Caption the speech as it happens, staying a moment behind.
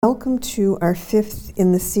Welcome to our fifth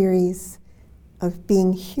in the series of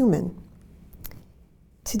Being Human.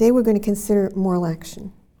 Today we're going to consider moral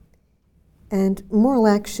action. And moral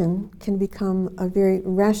action can become a very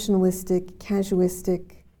rationalistic,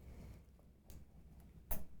 casuistic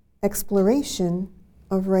exploration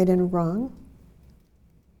of right and wrong.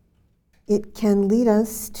 It can lead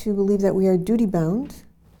us to believe that we are duty-bound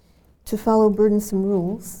to follow burdensome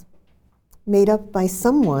rules made up by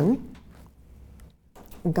someone,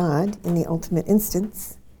 God in the ultimate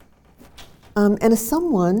instance, and a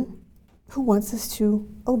someone who wants us to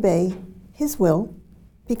obey his will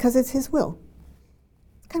because it's his will.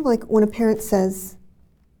 Kind of like when a parent says,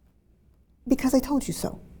 because I told you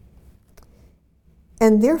so.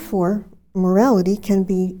 And therefore, morality can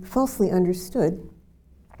be falsely understood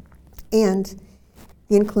and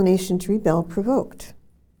the inclination to rebel provoked.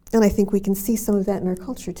 And I think we can see some of that in our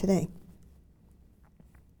culture today.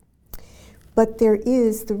 But there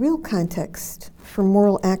is, the real context for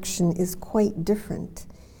moral action is quite different,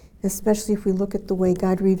 especially if we look at the way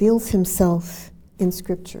God reveals himself in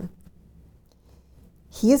Scripture.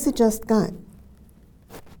 He is a just God,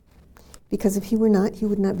 because if he were not, he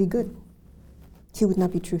would not be good. He would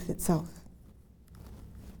not be truth itself.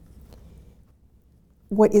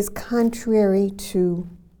 What is contrary to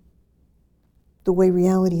the way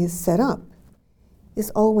reality is set up is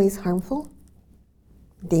always harmful,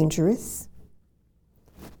 dangerous,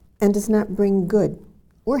 and does not bring good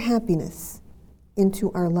or happiness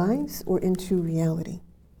into our lives or into reality.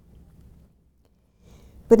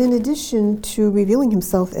 But in addition to revealing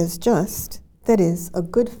himself as just, that is, a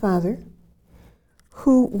good father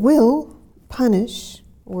who will punish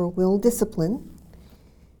or will discipline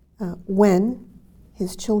when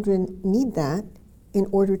his children need that in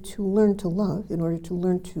order to learn to love, in order to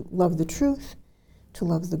learn to love the truth, to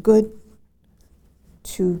love the good,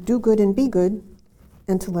 to do good and be good,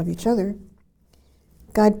 and to love each other,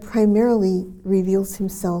 God primarily reveals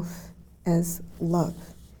himself as love,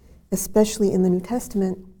 especially in the New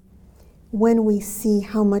Testament, when we see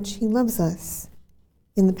how much he loves us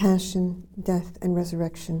in the passion, death, and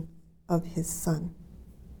resurrection of his Son.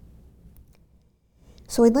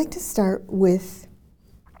 So I'd like to start with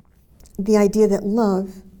the idea that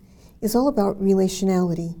love is all about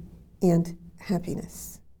relationality and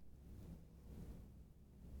happiness.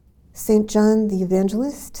 St. John the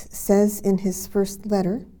Evangelist says in his first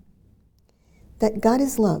letter that God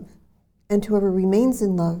is love, and whoever remains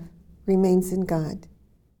in love remains in God,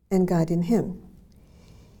 and God in him.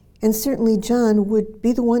 And certainly John would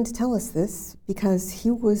be the one to tell us this, because he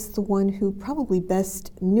was the one who probably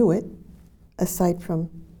best knew it, aside from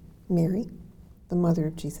Mary, the mother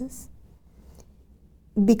of Jesus,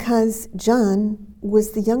 because John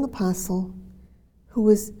was the young apostle who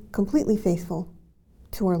was completely faithful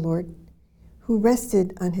to our Lord, who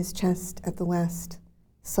rested on his chest at the Last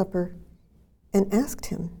Supper and asked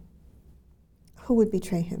him who would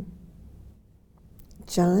betray him.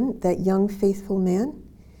 John, that young faithful man,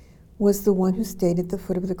 was the one who stayed at the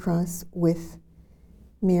foot of the cross with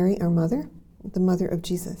Mary, our mother, the mother of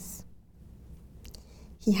Jesus.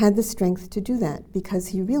 He had the strength to do that because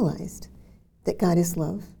he realized that God is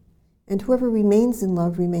love, and whoever remains in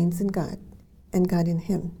love remains in God, and God in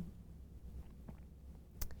him.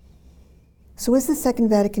 So as the Second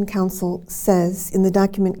Vatican Council says in the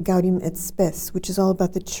document Gaudium et Spes, which is all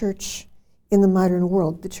about the church in the modern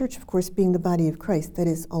world, the church, of course, being the body of Christ, that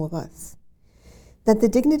is, all of us, that the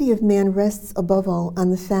dignity of man rests above all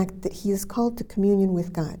on the fact that he is called to communion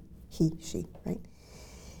with God, he, she, right?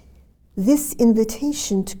 This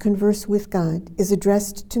invitation to converse with God is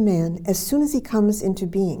addressed to man as soon as he comes into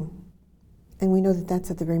being, and we know that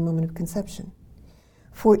that's at the very moment of conception.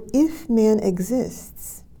 For if man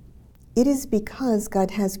exists, it is because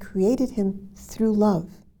God has created him through love,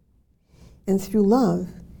 and through love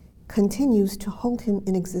continues to hold him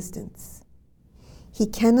in existence. He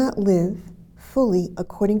cannot live fully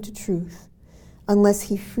according to truth unless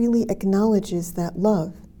he freely acknowledges that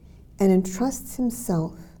love and entrusts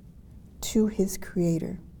himself to his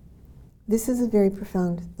Creator. This is a very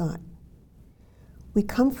profound thought. We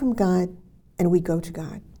come from God and we go to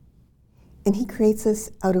God. And he creates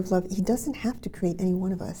us out of love. He doesn't have to create any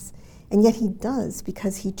one of us. And yet he does,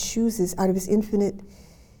 because he chooses out of his infinite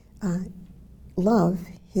love,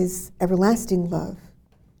 his everlasting love,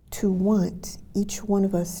 to want each one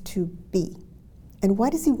of us to be. And why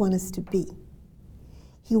does he want us to be?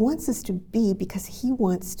 He wants us to be because he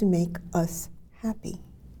wants to make us happy.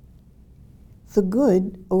 The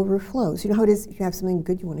good overflows. You know how it is, if you have something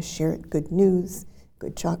good, you want to share it. Good news,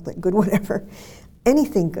 good chocolate, good whatever.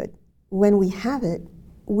 Anything good. When we have it,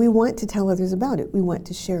 we want to tell others about it. We want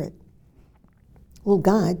to share it. Well,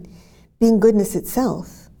 God, being goodness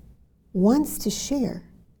itself, wants to share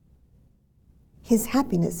his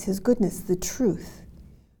happiness, his goodness, the truth,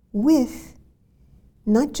 with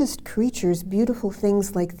not just creatures, beautiful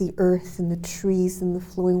things like the earth and the trees and the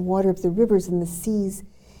flowing water of the rivers and the seas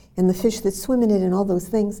and the fish that swim in it and all those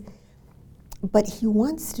things, but he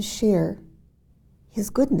wants to share his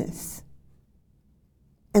goodness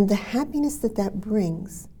and the happiness that that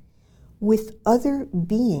brings with other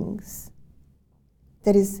beings,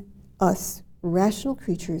 that is, us, rational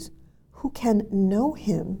creatures, who can know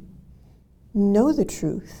him, know the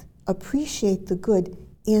truth, appreciate the good,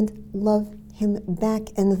 and love him back,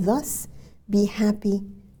 and thus be happy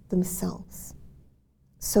themselves.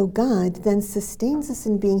 So God then sustains us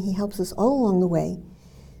in being. He helps us all along the way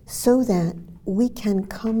so that we can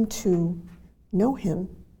come to know him,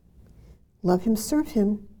 love him, serve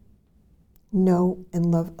him, know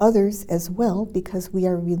and love others as well, because we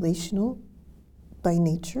are relational by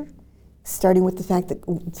nature, starting with the fact that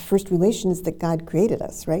the first relation is that God created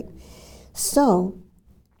us, right? So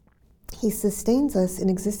he sustains us in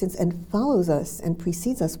existence and follows us and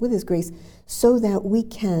precedes us with his grace so that we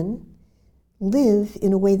can live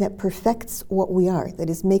in a way that perfects what we are, that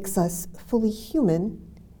is, makes us fully human,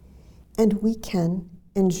 and we can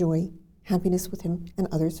enjoy happiness with him and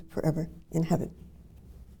others forever in heaven.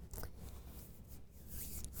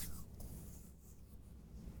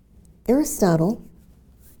 Aristotle,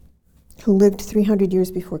 who lived 300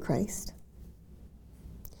 years before Christ,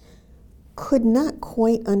 could not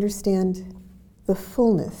quite understand the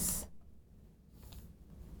fullness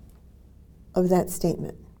of that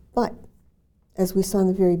statement. But, as we saw in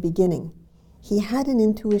the very beginning, he had an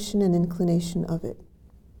intuition and inclination of it,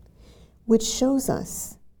 which shows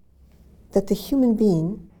us that the human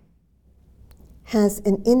being has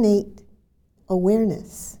an innate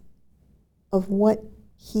awareness of what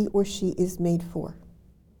he or she is made for.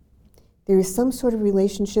 There is some sort of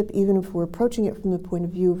relationship, even if we're approaching it from the point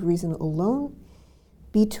of view of reason alone,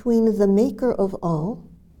 between the maker of all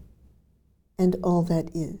and all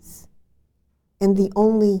that is. And the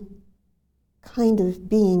only kind of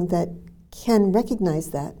being that can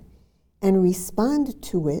recognize that and respond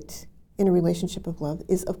to it in a relationship of love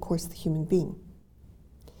is, of course, the human being.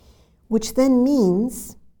 Which then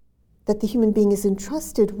means that the human being is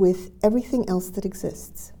entrusted with everything else that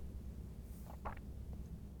exists.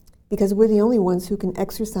 Because we're the only ones who can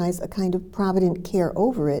exercise a kind of provident care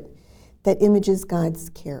over it that images God's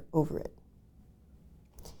care over it.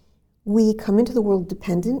 We come into the world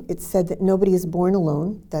dependent. It's said that nobody is born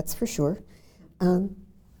alone, that's for sure.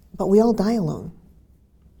 But we all die alone,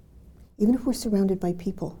 even if we're surrounded by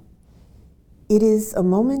people. It is a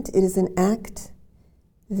moment, it is an act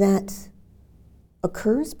that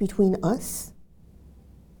occurs between us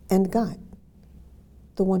and God,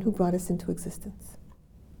 the one who brought us into existence.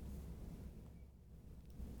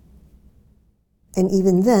 And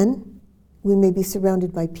even then, we may be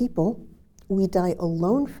surrounded by people. We die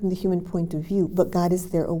alone from the human point of view, but God is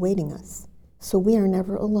there awaiting us. So we are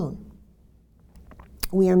never alone.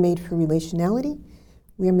 We are made for relationality.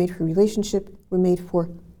 We are made for relationship. We're made for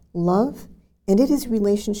love. And it is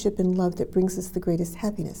relationship and love that brings us the greatest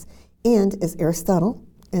happiness. And as Aristotle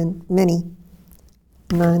and many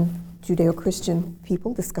non-Judeo-Christian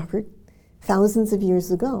people discovered thousands of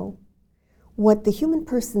years ago, what the human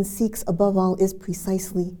person seeks above all is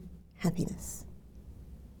precisely happiness.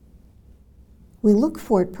 We look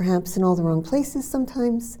for it perhaps in all the wrong places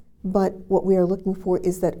sometimes, but what we are looking for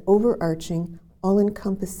is that overarching,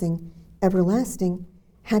 all-encompassing, everlasting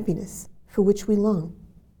happiness for which we long.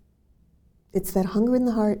 It's that hunger in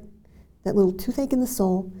the heart, that little toothache in the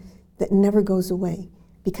soul that never goes away,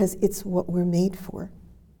 because it's what we're made for.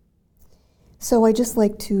 So I just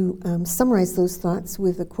like to summarize those thoughts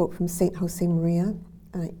with a quote from Saint Josemaria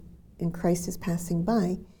in Christ is Passing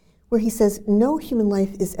By, where he says, "No human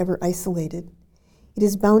life is ever isolated. It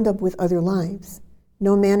is bound up with other lives.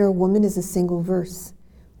 No man or woman is a single verse.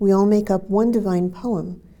 We all make up one divine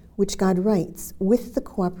poem, which God writes with the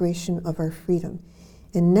cooperation of our freedom."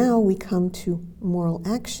 And now we come to moral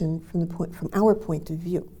action from our point of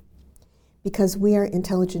view. Because we are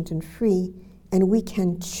intelligent and free, and we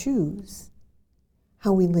can choose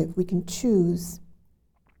how we live. We can choose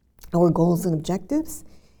our goals and objectives,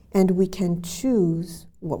 and we can choose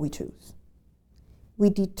what we choose. We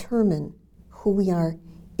determine who we are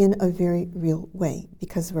in a very real way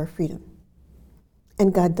because of our freedom.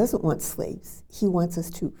 And God doesn't want slaves. He wants us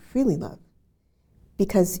to freely love.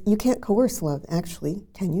 Because you can't coerce love, actually,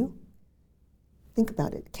 can you? Think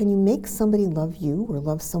about it. Can you make somebody love you or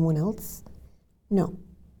love someone else? No.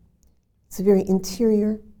 It's a very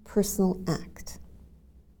interior, personal act.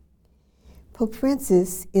 Pope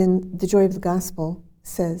Francis, in The Joy of the Gospel,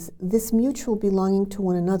 says, "This mutual belonging to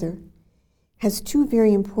one another has two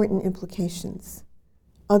very important implications.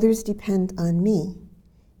 Others depend on me,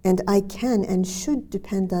 and I can and should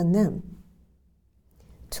depend on them.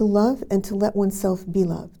 To love and to let oneself be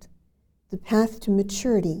loved, the path to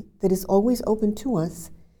maturity that is always open to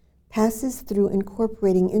us, passes through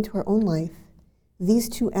incorporating into our own life these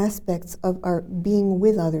two aspects of our being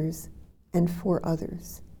with others and for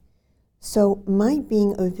others." So my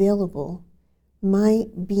being available, my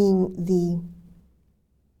being the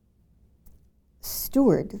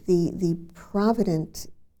steward, the provident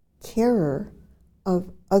carer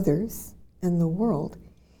of others and the world,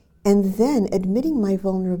 and then admitting my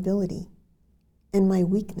vulnerability and my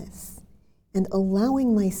weakness and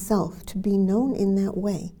allowing myself to be known in that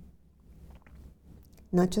way,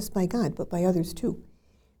 not just by God, but by others too,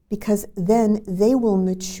 because then they will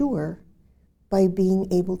mature by being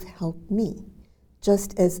able to help me,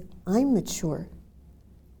 just as I'm mature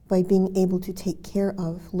by being able to take care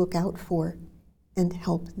of, look out for, and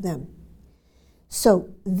help them. So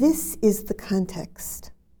this is the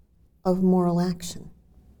context of moral action.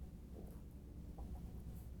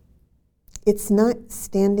 It's not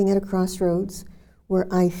standing at a crossroads where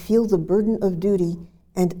I feel the burden of duty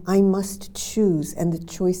and I must choose, and the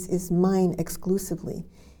choice is mine exclusively.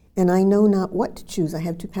 And I know not what to choose. I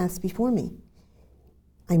have two paths before me.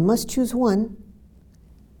 I must choose one.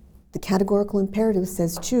 The categorical imperative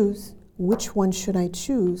says choose. Which one should I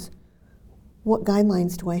choose? What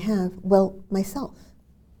guidelines do I have? Well, myself.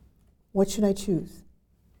 What should I choose?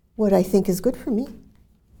 What I think is good for me.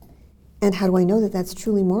 And how do I know that that's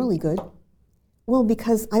truly morally good? Well,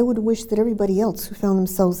 because I would wish that everybody else who found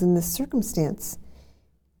themselves in this circumstance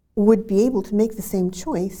would be able to make the same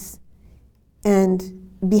choice and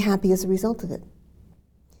be happy as a result of it.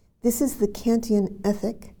 This is the Kantian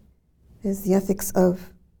ethic, is the ethics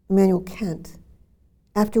of Immanuel Kant,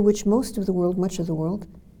 after which most of the world, much of the world,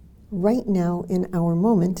 right now in our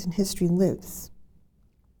moment in history lives.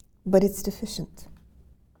 But it's deficient.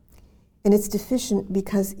 And it's deficient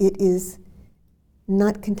because it is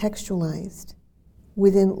not contextualized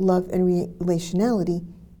within love and relationality,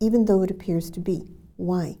 even though it appears to be.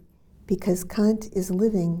 Why? Because Kant is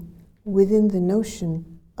living within the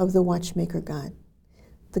notion of the watchmaker God,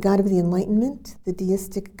 the God of the Enlightenment, the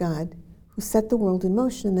deistic God, who set the world in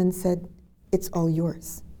motion and then said, it's all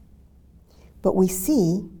yours. But we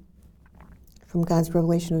see from God's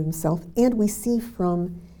revelation of himself, and we see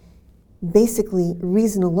from basically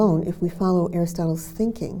reason alone, if we follow Aristotle's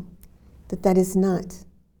thinking, that that is not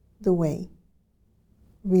the way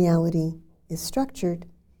reality is structured,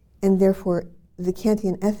 and therefore the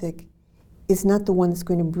Kantian ethic is not the one that's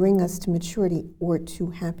going to bring us to maturity or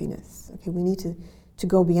to happiness. Okay, we need to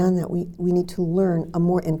go beyond that. We need to learn a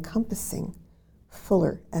more encompassing,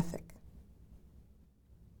 fuller ethic.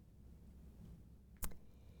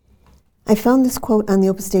 I found this quote on the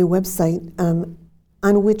Opus Dei website,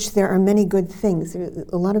 on which there are many good things. There are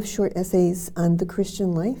a lot of short essays on the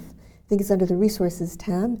Christian life. I think it's under the resources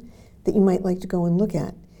tab that you might like to go and look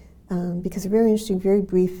at, because they're very interesting, very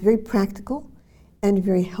brief, very practical, and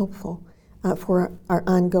very helpful for our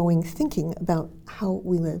ongoing thinking about how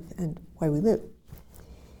we live and why we live.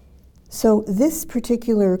 So this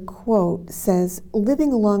particular quote says,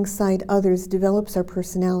 "Living alongside others develops our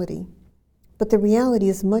personality, but the reality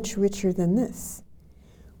is much richer than this.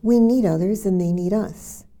 We need others and they need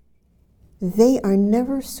us. They are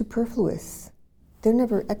never superfluous. They're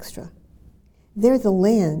never extra. They're the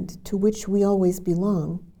land to which we always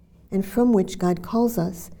belong and from which God calls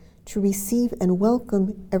us to receive and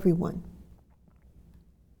welcome everyone.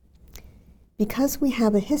 Because we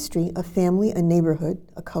have a history, a family, a neighborhood,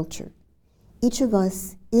 a culture, each of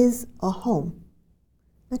us is a home.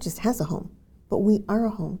 Not just has a home, but we are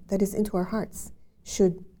a home that is into our hearts.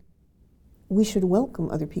 We should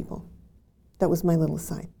welcome other people." That was my little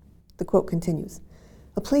aside. The quote continues,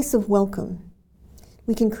 "A place of welcome.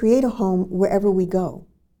 We can create a home wherever we go.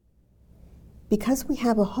 Because we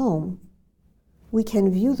have a home, we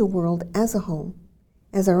can view the world as a home,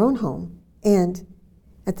 as our own home, and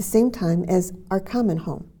at the same time as our common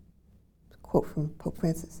home." Quote from Pope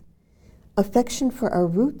Francis. "Affection for our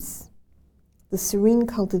roots, the serene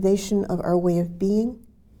cultivation of our way of being,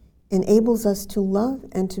 enables us to love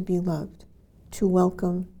and to be loved, to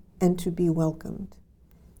welcome and to be welcomed."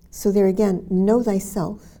 So there again, know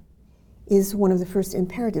thyself is one of the first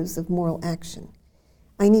imperatives of moral action.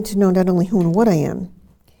 I need to know not only who and what I am,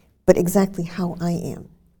 but exactly how I am.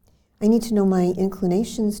 I need to know my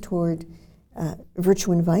inclinations toward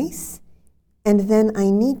virtue and vice, and then I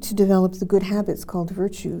need to develop the good habits called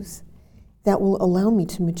virtues that will allow me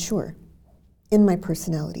to mature. in my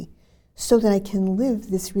personality so that I can live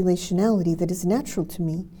this relationality that is natural to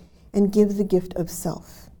me and give the gift of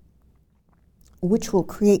self, which will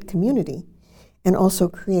create community and also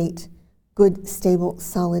create good, stable,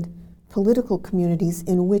 solid political communities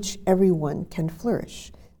in which everyone can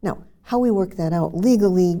flourish. Now, how we work that out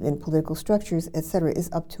legally in political structures, etc., is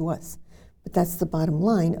up to us. But that's the bottom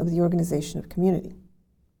line of the organization of community.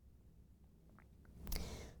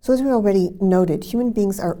 So as we already noted, human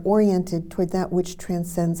beings are oriented toward that which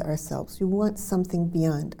transcends ourselves. We want something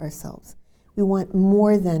beyond ourselves. We want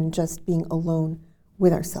more than just being alone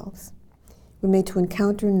with ourselves. We're made to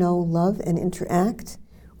encounter, know, love, and interact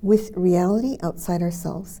with reality outside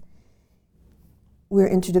ourselves. We're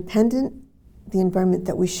interdependent, the environment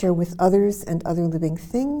that we share with others and other living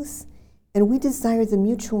things, and we desire the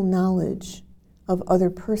mutual knowledge of other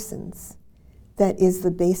persons that is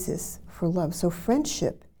the basis for love. So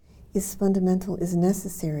friendship is fundamental, is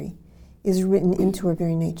necessary, is written into our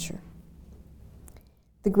very nature.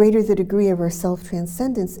 The greater the degree of our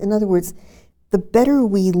self-transcendence, in other words, the better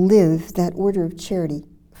we live that order of charity,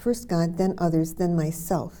 first God, then others, then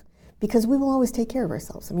myself, because we will always take care of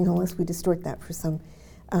ourselves. I mean, unless we distort that for some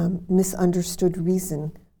misunderstood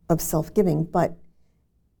reason of self-giving. But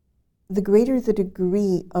the greater the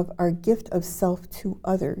degree of our gift of self to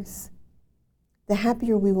others, the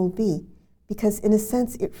happier we will be, because in a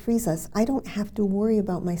sense it frees us. I don't have to worry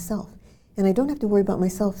about myself. And I don't have to worry about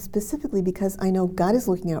myself specifically because I know God is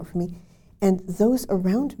looking out for me, and those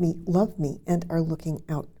around me love me and are looking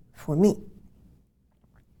out for me.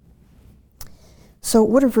 So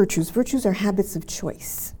what are virtues? Virtues are habits of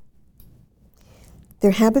choice.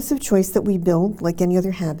 They're habits of choice that we build like any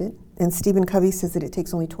other habit, and Stephen Covey says that it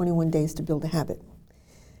takes only 21 days to build a habit.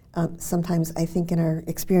 Sometimes I think in our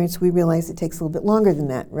experience we realize it takes a little bit longer than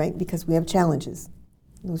that, right? Because we have challenges.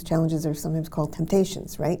 Those challenges are sometimes called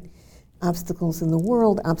temptations, right? Obstacles in the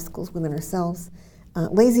world, obstacles within ourselves,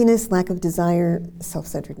 laziness, lack of desire,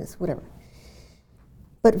 self-centeredness, whatever.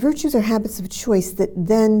 But virtues are habits of choice that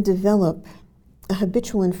then develop a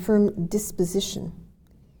habitual and firm disposition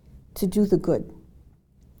to do the good.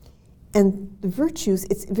 And the virtues,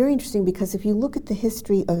 it's very interesting because if you look at the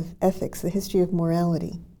history of ethics, the history of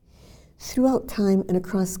morality, throughout time and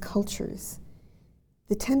across cultures,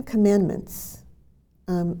 the 10 Commandments,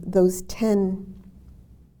 those 10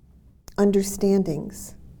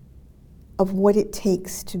 understandings of what it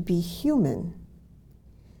takes to be human,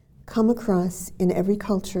 come across in every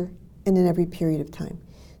culture and in every period of time.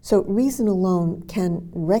 So reason alone can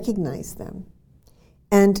recognize them.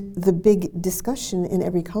 And the big discussion in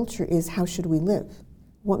every culture is, how should we live?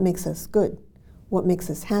 What makes us good? What makes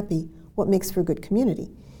us happy? What makes for good community?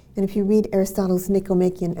 And if you read Aristotle's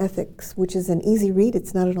Nicomachean Ethics, which is an easy read,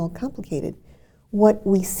 it's not at all complicated, what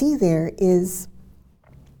we see there is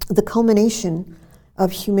the culmination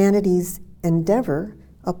of humanity's endeavor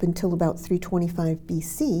up until about 325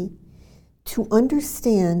 BC to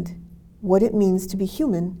understand what it means to be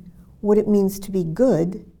human, what it means to be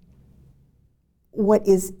good, what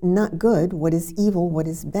is not good, what is evil, what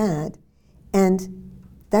is bad, and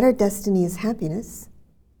that our destiny is happiness,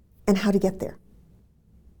 and how to get there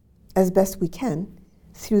as best we can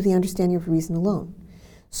through the understanding of reason alone.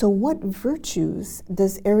 So what virtues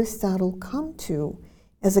does Aristotle come to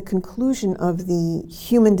as a conclusion of the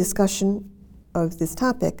human discussion of this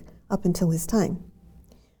topic up until his time?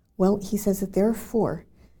 Well, he says that there are 4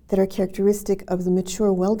 that are characteristic of the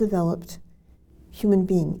mature, well-developed human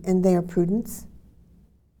being, and they are prudence,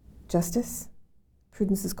 justice.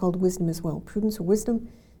 Prudence is called wisdom as well. Prudence or wisdom,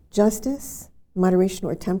 justice, moderation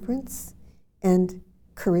or temperance, and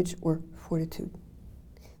courage or fortitude.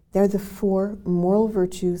 They're the 4 moral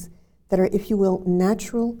virtues that are, if you will,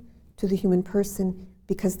 natural to the human person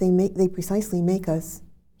because they precisely make us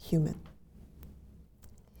human.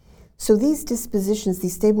 So these dispositions,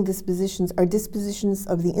 these stable dispositions, are dispositions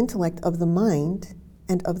of the intellect, of the mind,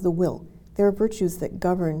 and of the will. There are virtues that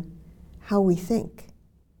govern how we think,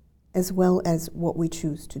 as well as what we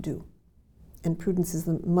choose to do. And prudence is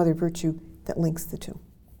the mother virtue that links the two.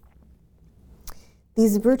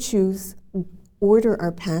 These virtues order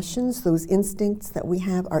our passions, those instincts that we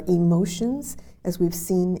have, our emotions, as we've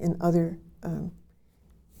seen in other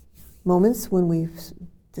moments when we've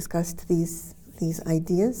discussed these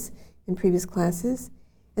ideas in previous classes,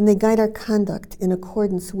 and they guide our conduct in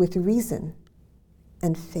accordance with reason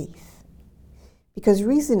and faith. Because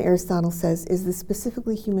reason, Aristotle says, is the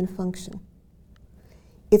specifically human function.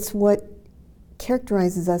 It's what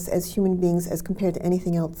characterizes us as human beings as compared to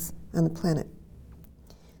anything else on the planet.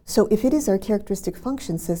 So if it is our characteristic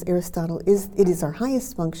function, says Aristotle, it is our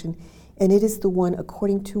highest function, and it is the one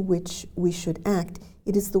according to which we should act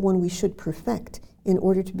It is the one we should perfect in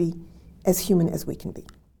order to be as human as we can be.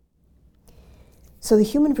 So the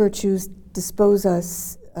human virtues dispose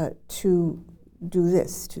us to do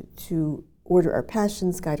this, to order our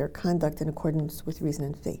passions, guide our conduct in accordance with reason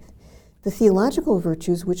and faith. The theological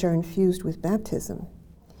virtues, which are infused with baptism,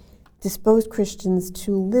 dispose Christians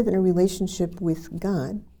to live in a relationship with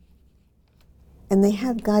God, and they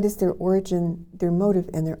have God as their origin, their motive,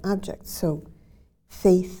 and their object. So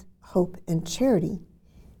faith, hope, and charity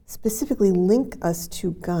specifically link us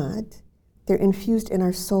to God. They're infused in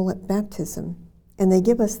our soul at baptism, and they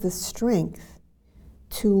give us the strength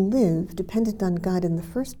to live dependent on God in the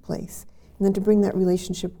first place, and then to bring that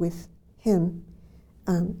relationship with Him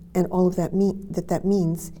and all of that that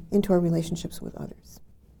means into our relationships with others.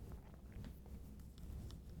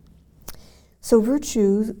 So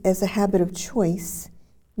virtue as a habit of choice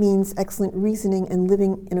means excellent reasoning and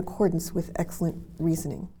living in accordance with excellent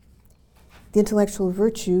reasoning. The intellectual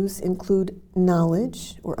virtues include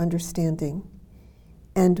knowledge or understanding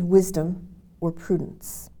and wisdom or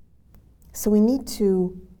prudence. So we need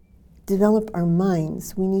to develop our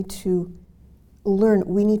minds. We need to learn.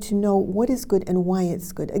 We need to know what is good and why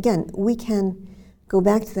it's good. Again, we can go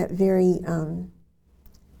back to that very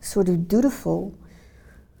sort of dutiful,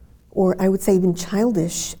 or I would say even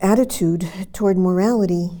childish attitude toward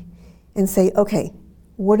morality and say, okay,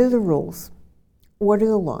 what are the rules? What are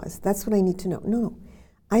the laws? That's what I need to know. No,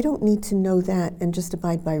 I don't need to know that and just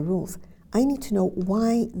abide by rules. I need to know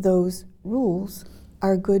why those rules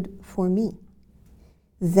are good for me.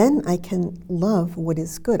 Then I can love what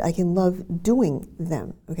is good. I can love doing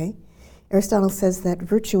them, okay? Aristotle says that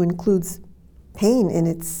virtue includes pain in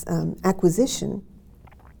its acquisition,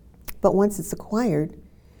 but once it's acquired,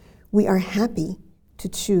 we are happy to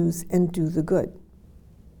choose and do the good.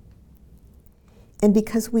 And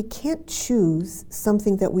because we can't choose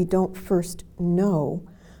something that we don't first know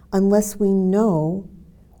unless we know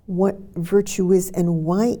what virtue is and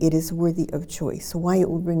why it is worthy of choice, why it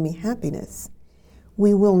will bring me happiness,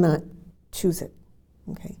 we will not choose it,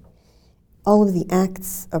 okay? All of the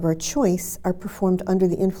acts of our choice are performed under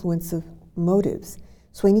the influence of motives.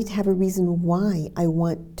 So I need to have a reason why I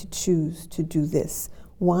want to choose to do this,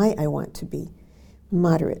 why I want to be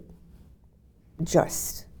moderate,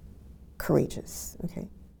 just, courageous, okay?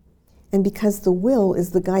 And because the will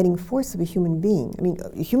is the guiding force of a human being, I mean,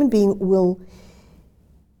 a human being will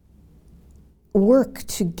work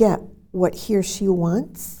to get what he or she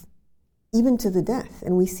wants, even to the death.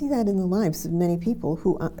 And we see that in the lives of many people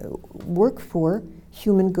who work for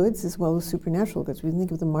human goods as well as supernatural goods. We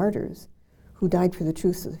think of the martyrs who died for the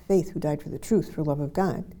truths of the faith, who died for the truth, for love of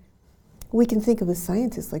God. We can think of a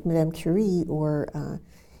scientist like Madame Curie or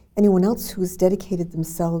anyone else who has dedicated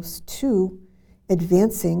themselves to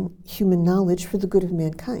advancing human knowledge for the good of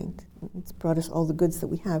mankind. It's brought us all the goods that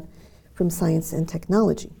we have from science and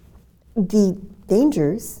technology. The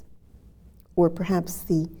dangers, or perhaps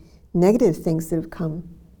the negative things that have come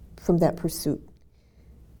from that pursuit,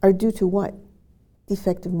 are due to what?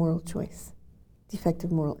 Defective moral choice,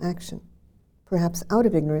 defective moral action, perhaps out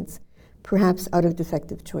of ignorance, perhaps out of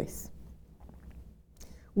defective choice,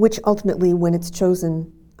 which ultimately, when it's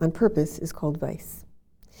chosen on purpose, is called vice.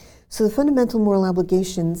 So the fundamental moral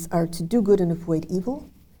obligations are to do good and avoid evil,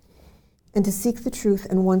 and to seek the truth,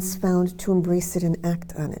 and once found, to embrace it and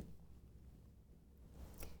act on it.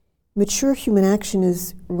 Mature human action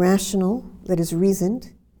is rational, that is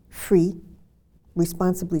reasoned, free,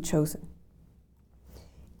 responsibly chosen.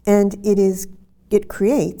 And it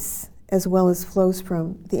creates, as well as flows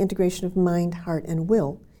from, the integration of mind, heart, and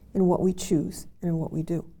will in what we choose and in what we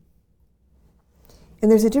do. And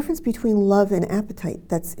there's a difference between love and appetite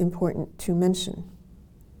that's important to mention.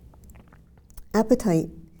 Appetite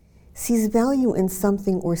sees value in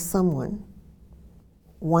something or someone,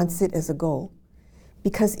 wants it as a goal,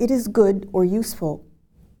 because it is good or useful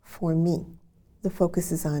for me. The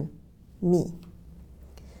focus is on me.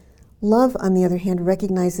 Love, on the other hand,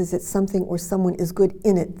 recognizes that something or someone is good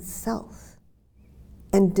in itself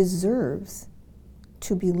and deserves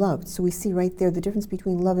to be loved. So we see right there the difference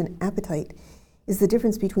between love and appetite is the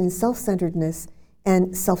difference between self-centeredness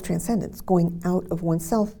and self-transcendence, going out of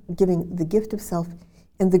oneself, giving the gift of self.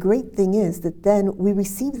 And the great thing is that then we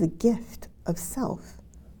receive the gift of self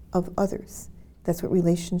of others. That's what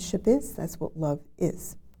relationship is. That's what love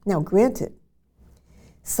is. Now, granted,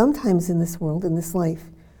 sometimes in this world, in this life,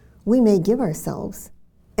 we may give ourselves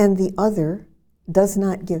and the other does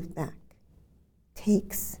not give back.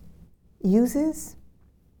 Takes, uses,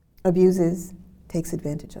 abuses, takes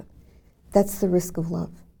advantage of. That's the risk of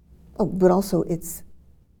love. Oh, but also it's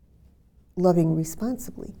loving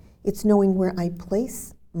responsibly. It's knowing where I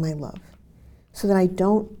place my love, so that I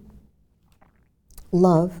don't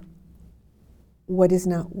love what is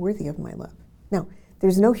not worthy of my love. Now,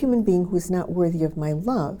 there's no human being who is not worthy of my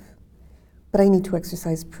love, but I need to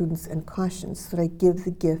exercise prudence and caution so that I give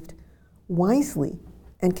the gift wisely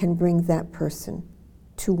and can bring that person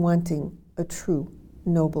to wanting a true,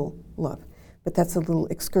 noble love. But that's a little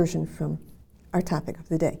excursion from our topic of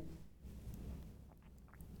the day.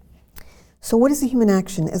 So what is a human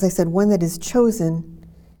action? As I said, one that is chosen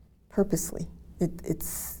purposely.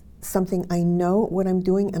 It's something I know what I'm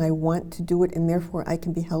doing and I want to do it, and therefore I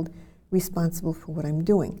can be held responsible for what I'm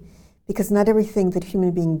doing. Because not everything that a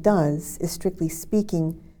human being does is, strictly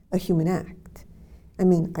speaking, a human act. I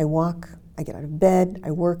mean, I walk, I get out of bed,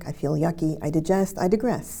 I work, I feel yucky, I digest, I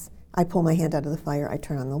digress. I pull my hand out of the fire, I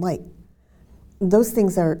turn on the light. Those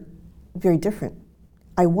things are very different.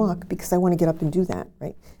 I walk because I want to get up and do that,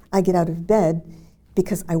 right? I get out of bed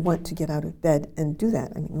because I want to get out of bed and do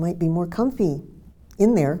that. I mean, it might be more comfy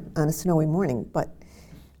in there on a snowy morning, but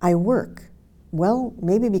I work. Well,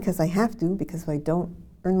 maybe because I have to, because if I don't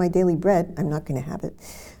earn my daily bread, I'm not going to have it.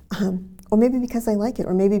 Or maybe because I like it,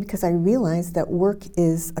 or maybe because I realize that work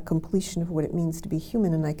is a completion of what it means to be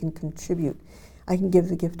human, and I can contribute. I can give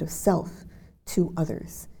the gift of self to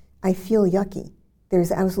others. I feel yucky.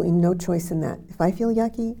 There's absolutely no choice in that. If I feel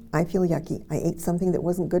yucky, I feel yucky. I ate something that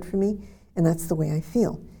wasn't good for me, and that's the way I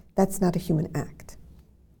feel. That's not a human act.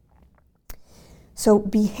 So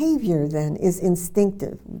behavior, then, is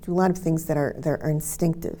instinctive. We do a lot of things that are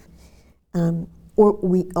instinctive. Or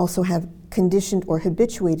we also have conditioned or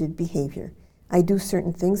habituated behavior. I do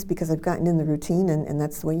certain things because I've gotten in the routine, and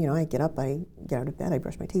that's the way, I get up, I get out of bed, I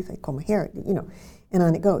brush my teeth, I comb my hair, and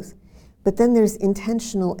on it goes. But then there's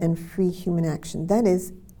intentional and free human action. That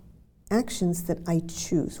is, actions that I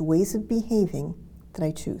choose, ways of behaving that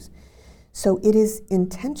I choose. So it is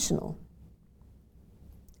intentional.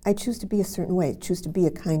 I choose to be a certain way. I choose to be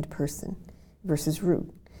a kind person versus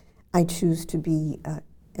rude. I choose to be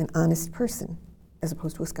an honest person as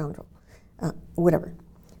opposed to a scoundrel, whatever.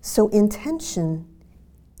 So intention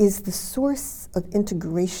is the source of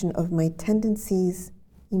integration of my tendencies,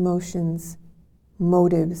 emotions,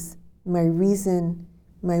 motives, my reason,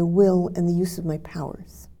 my will, and the use of my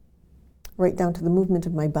powers, right down to the movement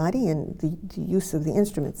of my body and the use of the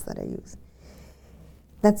instruments that I use.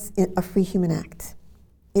 That's a free human act.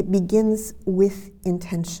 It begins with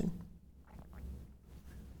intention.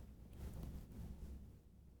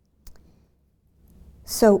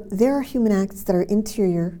 So there are human acts that are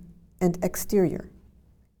interior and exterior.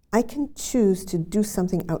 I can choose to do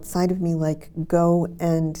something outside of me, like go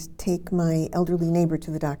and take my elderly neighbor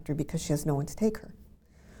to the doctor because she has no one to take her.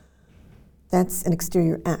 That's an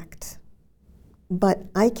exterior act. But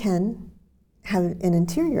I can have an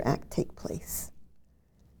interior act take place.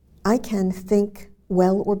 I can think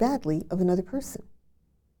well or badly of another person.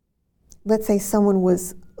 Let's say someone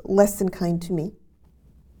was less than kind to me,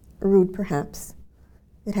 rude perhaps.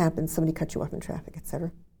 It happens, somebody cut you off in traffic,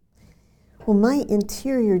 etc. Well, my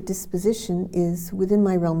interior disposition is within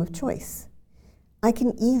my realm of choice. I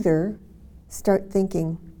can either start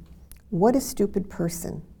thinking, what a stupid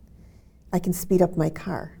person. I can speed up my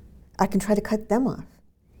car. I can try to cut them off.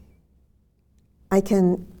 I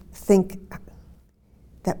can think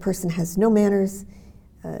that person has no manners,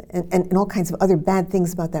 and all kinds of other bad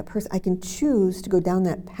things about that person. I can choose to go down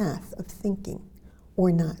that path of thinking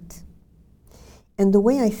or not. And the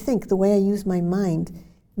way I think, the way I use my mind,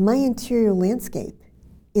 my interior landscape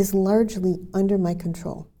is largely under my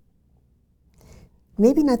control.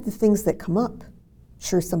 Maybe not the things that come up.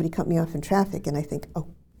 Sure, somebody cut me off in traffic and I think,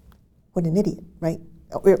 oh, what an idiot, right?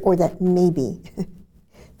 Or that maybe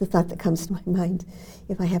the thought that comes to my mind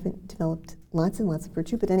if I haven't developed lots and lots of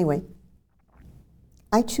virtue. But anyway,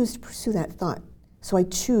 I choose to pursue that thought. So I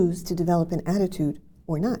choose to develop an attitude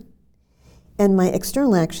or not. And my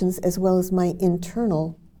external actions, as well as my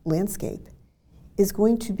internal landscape, is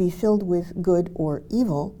going to be filled with good or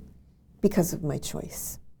evil because of my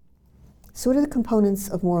choice. So what are the components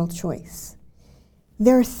of moral choice?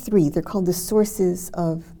 There are three. They're called the sources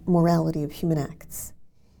of morality of human acts.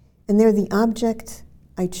 And they're the object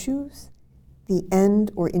I choose, the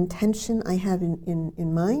end or intention I have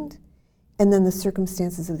in mind, and then the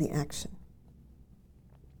circumstances of the action.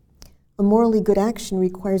 A morally good action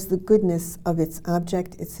requires the goodness of its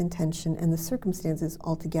object, its intention, and the circumstances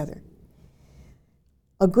altogether.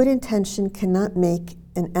 A good intention cannot make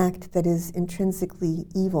an act that is intrinsically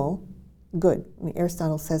evil good. I mean,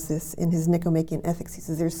 Aristotle says this in his Nicomachean Ethics. He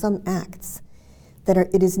says there's some acts that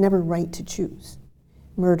it is never right to choose.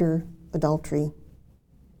 Murder, adultery,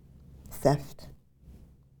 theft,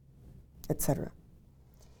 etc.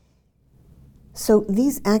 So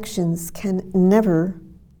these actions can never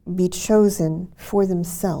be chosen for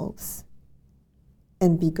themselves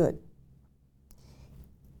and be good.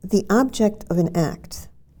 The object of an act,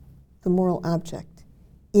 the moral object,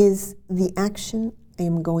 is the action I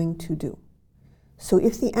am going to do. So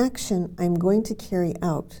if the action I'm going to carry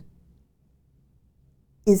out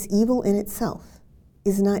is evil in itself,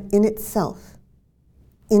 is not in itself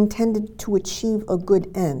intended to achieve a good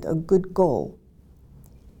end, a good goal,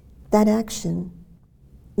 that action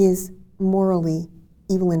is morally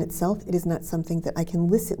evil in itself. It is not something that I can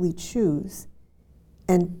licitly choose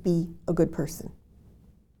and be a good person.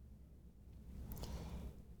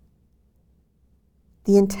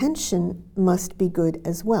 The intention must be good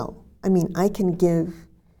as well. I mean, I can give,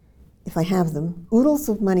 if I have them, oodles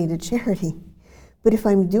of money to charity, but if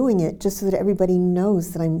I'm doing it just so that everybody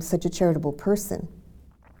knows that I'm such a charitable person,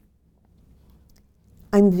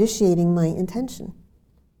 I'm vitiating my intention.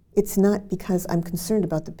 It's not because I'm concerned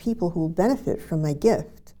about the people who will benefit from my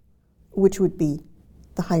gift, which would be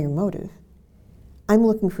the higher motive. I'm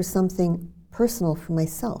looking for something personal for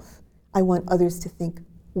myself. I want others to think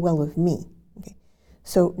well of me. Okay?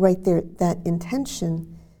 So right there, that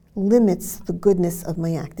intention limits the goodness of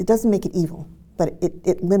my act. It doesn't make it evil, but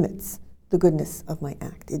it limits the goodness of my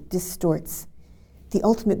act. It distorts the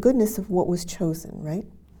ultimate goodness of what was chosen, right?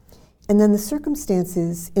 And then the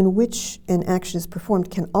circumstances in which an action is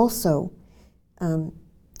performed can also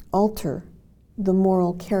alter the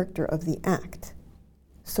moral character of the act.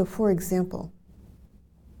 So for example,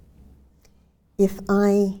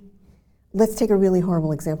 let's take a really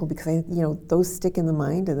horrible example because those stick in the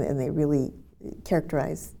mind and they really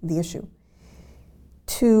characterize the issue.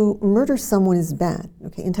 To murder someone is bad,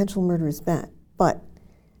 okay? Intentional murder is bad, but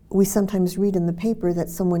we sometimes read in the paper that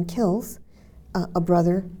someone kills a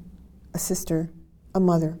brother, a sister, a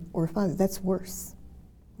mother, or a father. That's worse,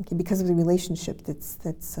 okay, because of the relationship that's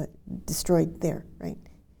destroyed there, right?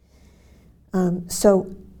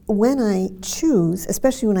 So when I choose,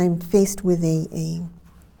 especially when I'm faced with a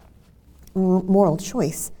moral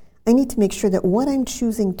choice, I need to make sure that what I'm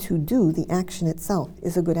choosing to do, the action itself,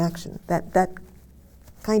 is a good action. That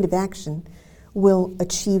kind of action will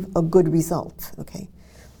achieve a good result, okay?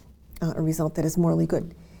 A result that is morally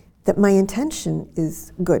good. That my intention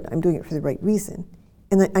is good. I'm doing it for the right reason.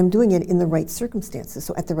 And that I'm doing it in the right circumstances.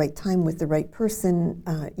 So at the right time with the right person,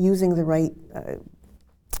 using the right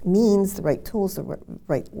means, the right tools, the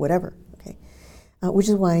right whatever, okay? Which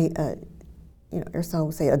is why, Aristotle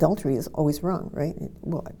would say adultery is always wrong, right?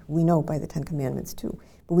 Well, we know by the Ten Commandments too.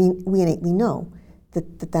 But we innately know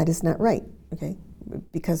that is not right, okay?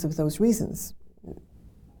 Because of those reasons.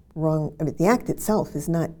 Wrong, I mean, the act itself is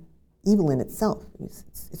not evil in itself.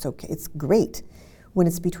 It's okay, it's great when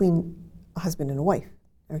it's between a husband and a wife,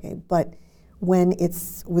 okay? But when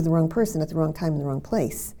it's with the wrong person at the wrong time in the wrong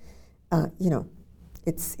place,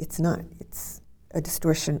 it's not. It's a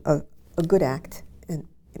distortion of a good act, and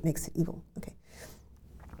it makes it evil, okay?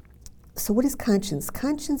 So what is conscience?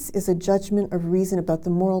 Conscience is a judgment of reason about the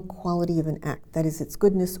moral quality of an act, that is, its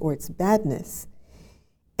goodness or its badness.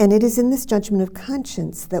 And it is in this judgment of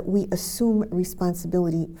conscience that we assume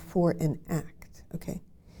responsibility for an act, okay?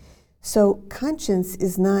 So conscience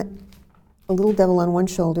is not a little devil on one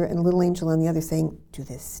shoulder and a little angel on the other saying, do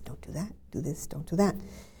this, don't do that, do this, don't do that.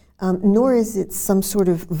 Nor is it some sort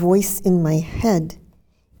of voice in my head.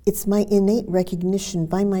 It's my innate recognition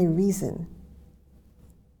by my reason,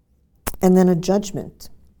 and then a judgment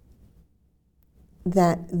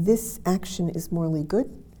that this action is morally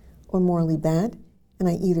good or morally bad, and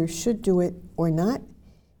I either should do it or not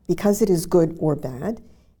because it is good or bad,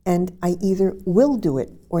 and I either will do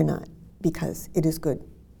it or not because it is good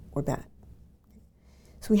or bad.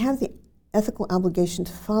 So we have the ethical obligation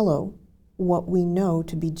to follow what we know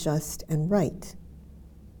to be just and right,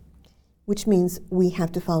 which means we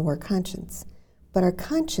have to follow our conscience. But our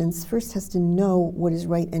conscience first has to know what is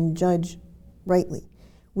right and judge rightly,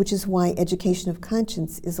 which is why education of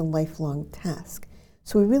conscience is a lifelong task.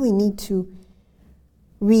 So we really need to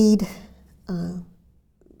read,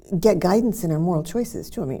 get guidance in our moral choices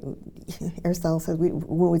too. I mean, Aristotle says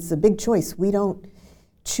when it's a big choice, we don't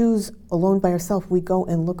choose alone by ourselves. We go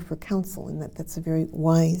and look for counsel, and that's a very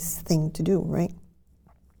wise thing to do, right?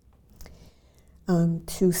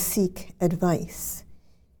 To seek advice,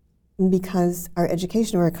 because our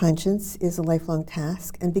education of our conscience is a lifelong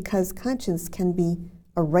task, and because conscience can be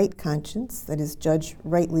a right conscience, that is, judge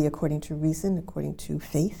rightly according to reason, according to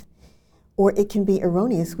faith, or it can be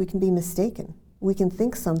erroneous. We can be mistaken. We can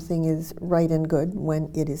think something is right and good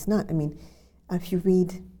when it is not. I mean, if you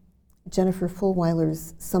read Jennifer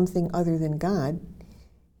Fulwiler's Something Other Than God,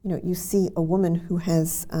 you see a woman who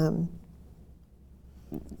has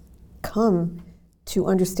come to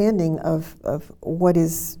understanding of what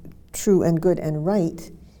is true and good and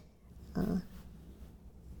right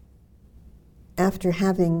after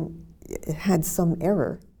having had some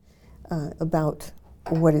error about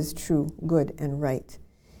what is true, good, and right.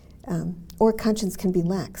 Or conscience can be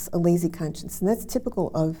lax, a lazy conscience. And that's typical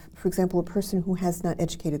of, for example, a person who has not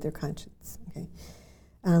educated their conscience. Okay?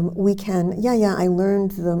 We can, I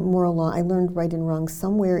learned the moral law, I learned right and wrong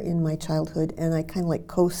somewhere in my childhood, and I kind of like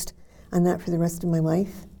coast on that for the rest of my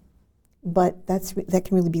life. But that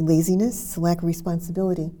can really be laziness, it's a lack of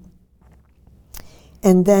responsibility.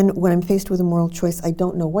 And then when I'm faced with a moral choice, I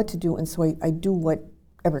don't know what to do, and so I do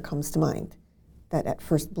whatever comes to mind. That at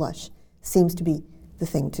first blush seems to be the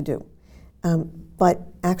thing to do. But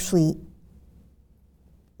actually,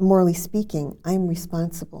 morally speaking, I'm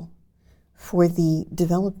responsible for the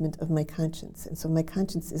development of my conscience. And so my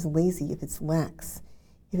conscience is lazy if it's lax.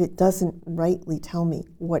 If it doesn't rightly tell me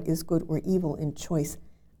what is good or evil in choice,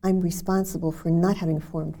 I'm responsible for not having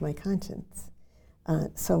formed my conscience.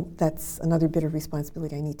 So that's another bit of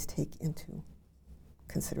responsibility I need to take into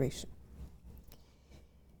consideration.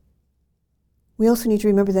 We also need to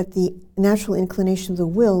remember that the natural inclination of the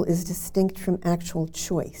will is distinct from actual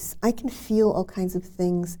choice. I can feel all kinds of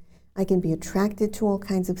things. I can be attracted to all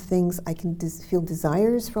kinds of things. I can feel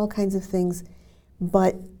desires for all kinds of things.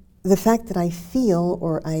 But the fact that I feel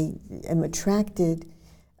or I am attracted,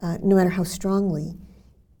 no matter how strongly,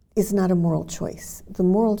 is not a moral choice. The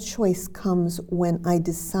moral choice comes when I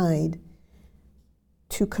decide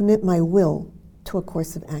to commit my will to a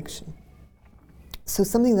course of action. So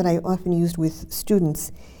something that I often used with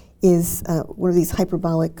students is one of these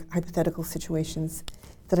hyperbolic, hypothetical situations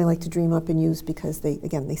that I like to dream up and use because they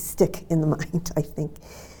stick in the mind, I think.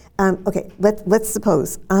 Okay, let's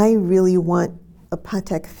suppose I really want a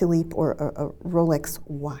Patek Philippe or a Rolex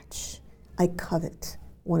watch. I covet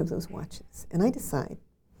one of those watches, and I decide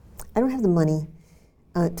I don't have the money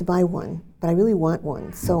to buy one, but I really want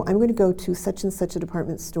one. So I'm going to go to such and such a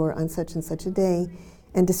department store on such and such a day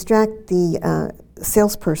and distract the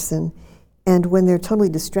salesperson. And when they're totally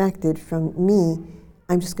distracted from me,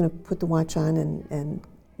 I'm just going to put the watch on and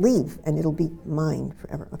leave, and it'll be mine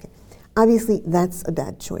forever. Okay. Obviously, that's a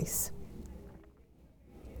bad choice.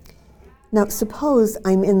 Now, suppose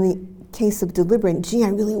I'm in the case of deliberating, gee, I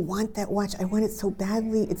really want that watch. I want it so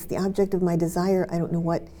badly. It's the object of my desire. I don't know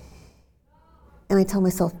what. And I tell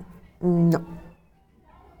myself, no,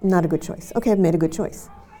 not a good choice. Okay, I've made a good choice.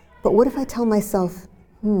 But what if I tell myself,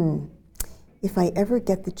 if I ever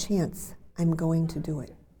get the chance, I'm going to do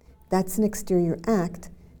it. That's an exterior act.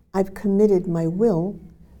 I've committed my will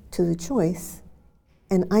to the choice,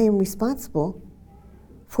 and I am responsible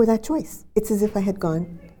for that choice. It's as if I had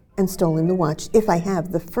gone and stolen the watch, if I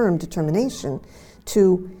have the firm determination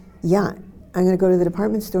to, I'm going to go to the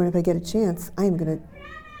department store, and if I get a chance, I am going to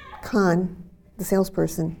con the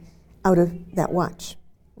salesperson out of that watch.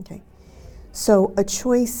 Okay. So a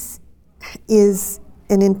choice is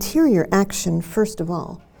an interior action, first of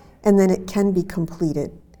all, and then it can be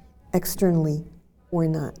completed externally or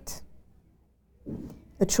not.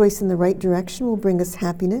 A choice in the right direction will bring us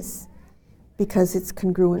happiness because it's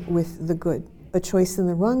congruent with the good. A choice in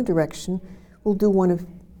the wrong direction will do one of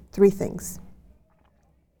three things.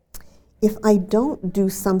 If I don't do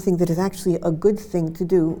something that is actually a good thing to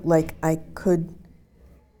do, like I could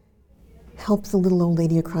help the little old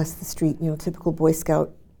lady across the street, typical Boy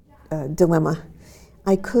Scout dilemma.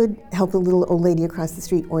 I could help the little old lady across the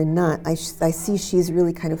street or not. I see she's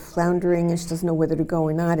really kind of floundering and she doesn't know whether to go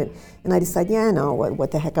or not. And I decide,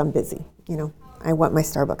 what the heck, I'm busy. I want my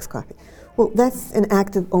Starbucks coffee. Well, that's an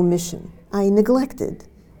act of omission. I neglected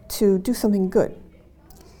to do something good.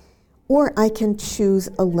 Or I can choose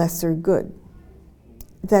a lesser good.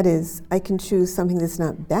 That is, I can choose something that's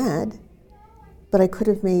not bad, but I could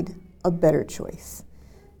have made a better choice.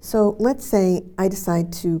 So let's say I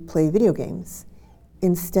decide to play video games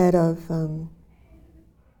instead of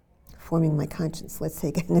forming my conscience. Let's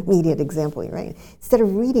take an immediate example here, right? Instead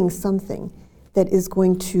of reading something that is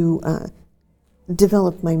going to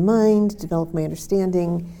develop my mind, develop my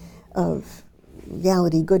understanding of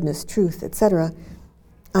reality, goodness, truth, etc.,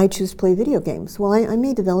 I choose to play video games. Well, I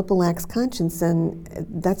may develop a lax conscience, and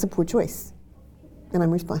that's a poor choice, and I'm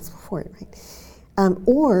responsible for it, right?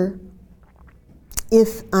 Or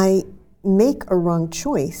if I make a wrong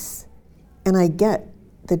choice and I get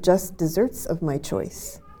the just desserts of my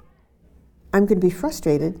choice, I'm going to be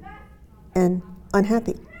frustrated and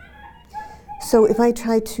unhappy. So if I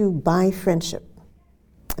try to buy friendship,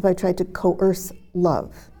 if I try to coerce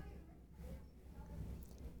love,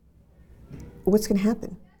 what's going to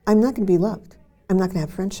happen? I'm not going to be loved. I'm not going to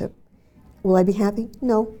have friendship. Will I be happy?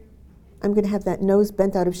 No. I'm going to have that nose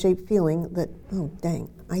bent out of shape feeling that, oh, dang,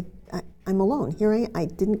 I'm alone. Here I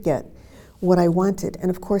didn't get what I wanted. And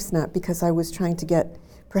of course not, because I was trying to get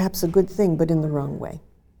perhaps a good thing, but in the wrong way.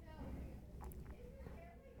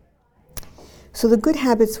 So the good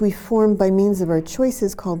habits we form by means of our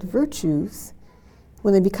choices, called virtues,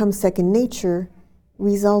 when they become second nature,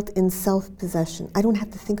 result in self-possession. I don't have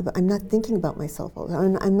to think about, I'm not thinking about myself all the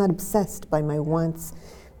time. I'm not obsessed by my wants,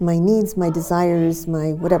 my needs, my desires,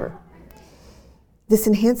 my whatever. This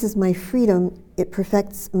enhances my freedom. It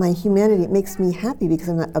perfects my humanity. It makes me happy because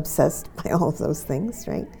I'm not obsessed by all of those things,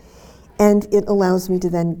 right? And it allows me to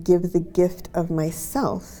then give the gift of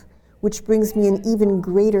myself, which brings me an even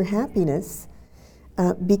greater happiness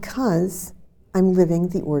because I'm living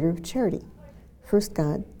the order of charity. First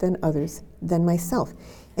God, then others, then myself.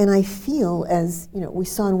 And I feel, as we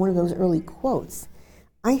saw in one of those early quotes,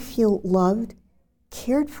 I feel loved,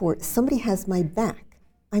 cared for. Somebody has my back.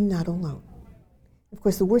 I'm not alone. Of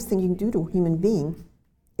course, the worst thing you can do to a human being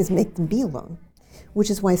is make them be alone, which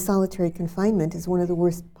is why solitary confinement is one of the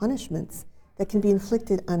worst punishments that can be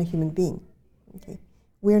inflicted on a human being. Okay?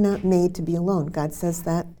 We're not made to be alone. God says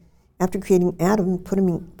that after creating Adam, putting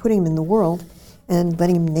him in the world, and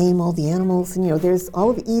letting him name all the animals. And there's all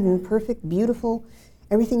of Eden, perfect, beautiful,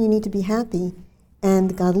 everything you need to be happy.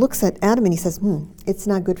 And God looks at Adam and he says, it's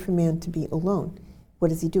not good for man to be alone. What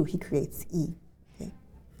does he do? He creates Eve. Okay?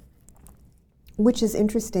 Which is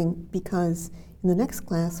interesting because in the next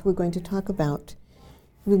class we're going to talk about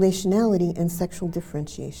relationality and sexual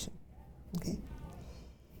differentiation. Okay?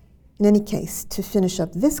 In any case, to finish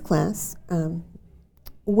up this class,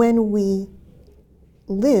 when we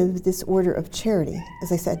live this order of charity,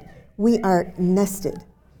 as I said, we are nested.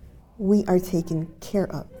 We are taken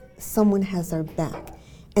care of. Someone has our back.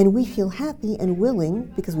 And we feel happy and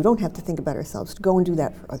willing, because we don't have to think about ourselves, to go and do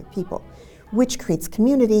that for other people, which creates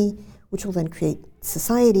community, which will then create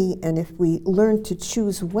society. And if we learn to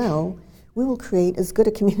choose well, we will create as good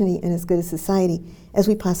a community and as good a society as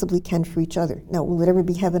we possibly can for each other. Now, will it ever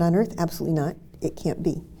be heaven on earth? Absolutely not. It can't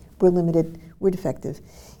be. We're limited. We're defective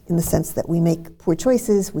in the sense that we make poor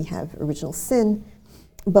choices, we have original sin,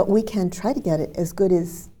 but we can try to get it as good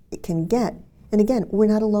as it can get. And again, we're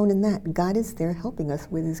not alone in that. God is there helping us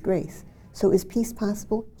with his grace. So is peace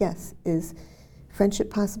possible? Yes. Is friendship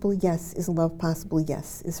possible? Yes. Is love possible?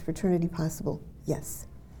 Yes. Is fraternity possible? Yes.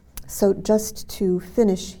 So just to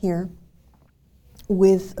finish here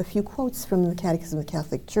with a few quotes from the Catechism of the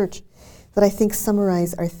Catholic Church that I think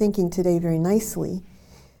summarize our thinking today very nicely.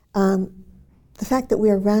 The fact that we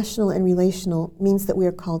are rational and relational means that we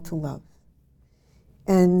are called to love.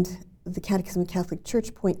 And the Catechism of the Catholic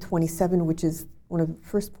Church, point 27, which is one of the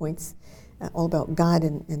first points, all about God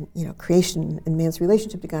and creation and man's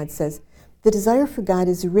relationship to God, says, the desire for God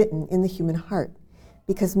is written in the human heart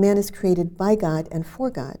because man is created by God and for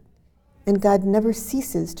God, and God never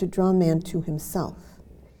ceases to draw man to himself.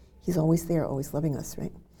 He's always there, always loving us,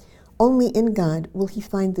 right? Only in God will he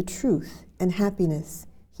find the truth and happiness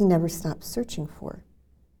he never stops searching for.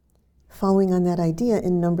 Following on that idea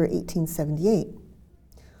in number 1878,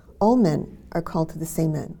 all men are called to the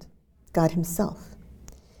same end, God himself.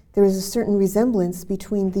 There is a certain resemblance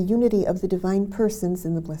between the unity of the divine persons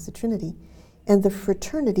in the Blessed Trinity and the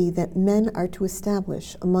fraternity that men are to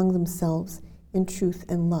establish among themselves in truth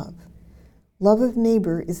and love. Love of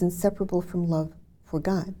neighbor is inseparable from love for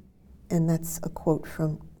God. And that's a quote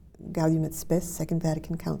from Gaudium et Spes, Second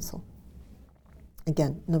Vatican Council.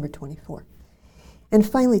 Again, number 24. And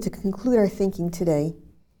finally, to conclude our thinking today,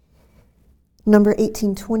 number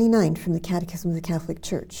 1829 from the Catechism of the Catholic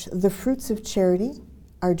Church. The fruits of charity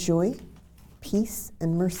are joy, peace,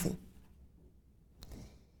 and mercy.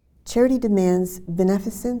 Charity demands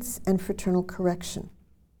beneficence and fraternal correction.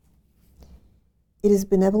 It is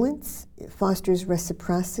benevolence, it fosters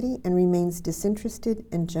reciprocity and remains disinterested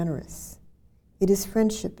and generous. It is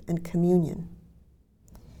friendship and communion.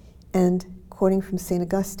 And quoting from St.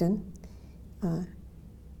 Augustine,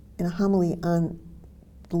 in a homily on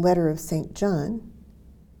the letter of St. John,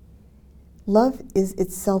 love is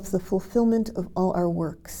itself the fulfillment of all our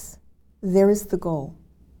works. There is the goal.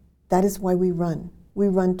 That is why we run. We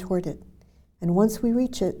run toward it. And once we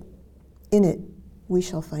reach it, in it, we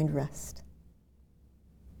shall find rest.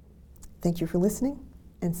 Thank you for listening,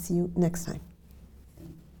 and see you next time.